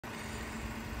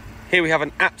Here we have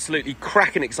an absolutely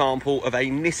cracking example of a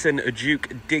Nissan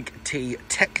Juke Dig T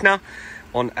Tekna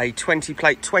on a 20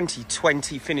 plate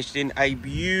 2020, finished in a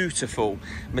beautiful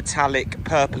metallic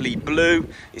purpley blue.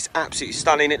 It's absolutely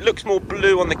stunning. It looks more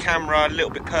blue on the camera, a little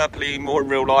bit purpley more in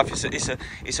real life.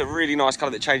 It's a really nice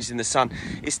colour that changes in the sun.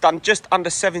 It's done just under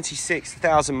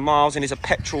 76,000 miles and is a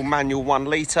petrol manual 1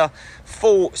 litre.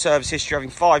 Full service history,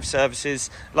 having 5 services,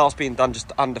 last being done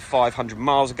just under 500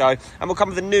 miles ago, and will come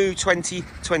with a new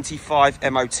 2025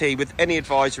 MOT with any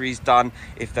advisories done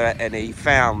if there are any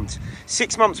found.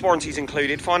 6 months warranties included.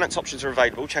 Finance options are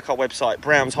available. Check our website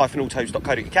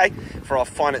browns-autos.co.uk for our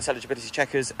finance eligibility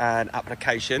checkers and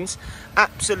applications.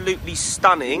 Absolutely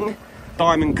stunning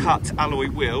diamond cut alloy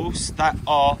wheels that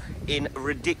are in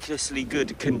ridiculously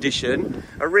good condition.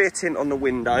 A rear tint on the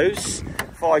windows,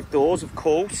 5 doors of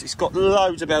course. It's got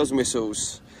loads of bells and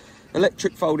whistles.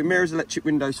 Electric folding mirrors, electric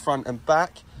windows front and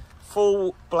back.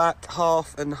 Full black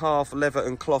half and half leather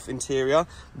and cloth interior.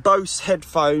 Bose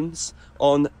headphones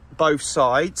on both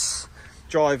sides,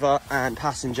 driver and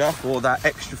passenger, for that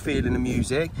extra feeling of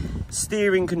music.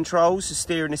 Steering controls, so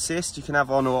steering assist you can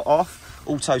have on or off.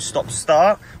 Auto stop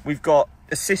start. We've got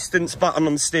assistance button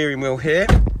on the steering wheel here,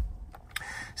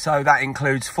 so that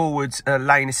includes forwards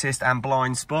lane assist and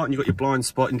blind spot, and you've got your blind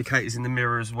spot indicators in the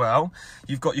mirror as well.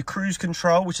 You've got your cruise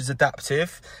control, which is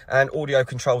adaptive, and audio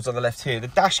controls on the left here. The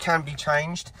dash can be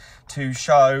changed to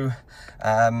show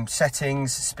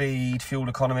settings, speed, fuel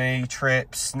economy,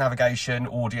 trips, navigation,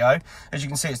 audio. As you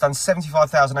can see, it's done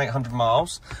 75,800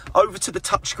 miles. Over to the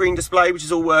touchscreen display, which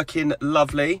is all working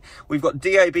lovely. We've got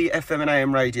DAB, FM and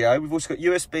AM radio. We've also got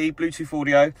USB, Bluetooth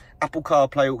audio, Apple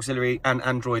CarPlay auxiliary and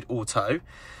Android Auto.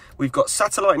 We've got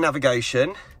satellite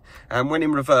navigation, and when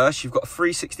in reverse, you've got a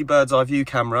 360 bird's eye view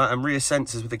camera and rear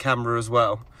sensors with the camera as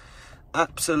well.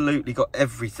 Absolutely got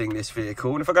everything, this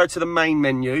vehicle. And if I go to the main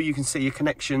menu, you can see your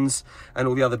connections and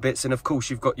all the other bits, and of course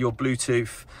you've got your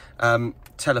Bluetooth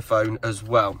telephone as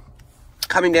well.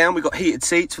 Coming down, we've got heated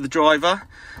seats for the driver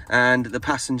and the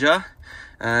passenger,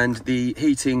 and the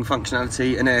heating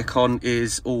functionality and aircon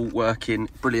is all working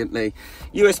brilliantly.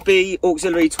 USB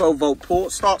auxiliary 12-volt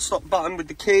port, start stop button with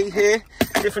the key here.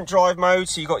 Different drive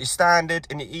modes, so you've got your standard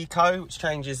and your eco, which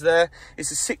changes there.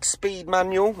 It's a 6-speed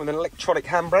manual with an electronic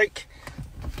handbrake,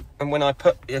 and when I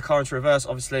put the car into reverse,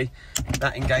 obviously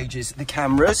that engages the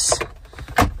cameras.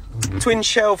 Twin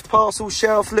shelved parcel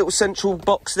shelf, little central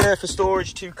box there for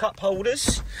storage, 2 cup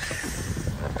holders.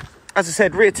 As I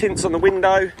said, rear tints on the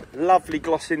window, lovely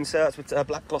gloss inserts with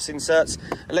black gloss inserts,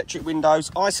 electric windows,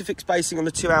 Isofix basing on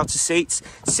the 2 outer seats.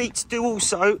 Seats do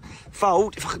also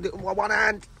fold, if I can do it with one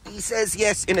hand, he says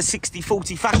yes, in a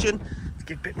 60-40 fashion, to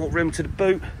give a bit more room to the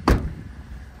boot.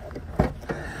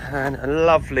 And a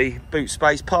lovely boot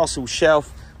space, parcel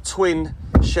shelf, twin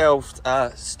shelved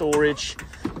storage,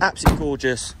 absolutely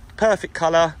gorgeous, perfect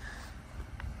colour,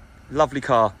 lovely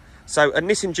car. So a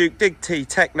Nissan Juke Dig T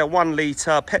Tekna 1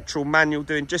 litre petrol manual,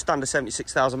 doing just under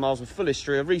 76,000 miles with full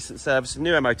history, a recent service, a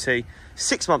new MOT,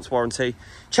 6 months warranty.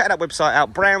 Check that website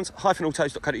out,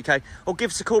 browns-autos.co.uk, or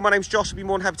give us a call. My name's Josh. I'll be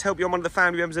more than happy to help you. I'm one of the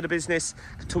family members of the business,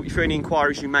 to talk you through any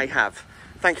inquiries you may have.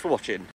 Thank you for watching.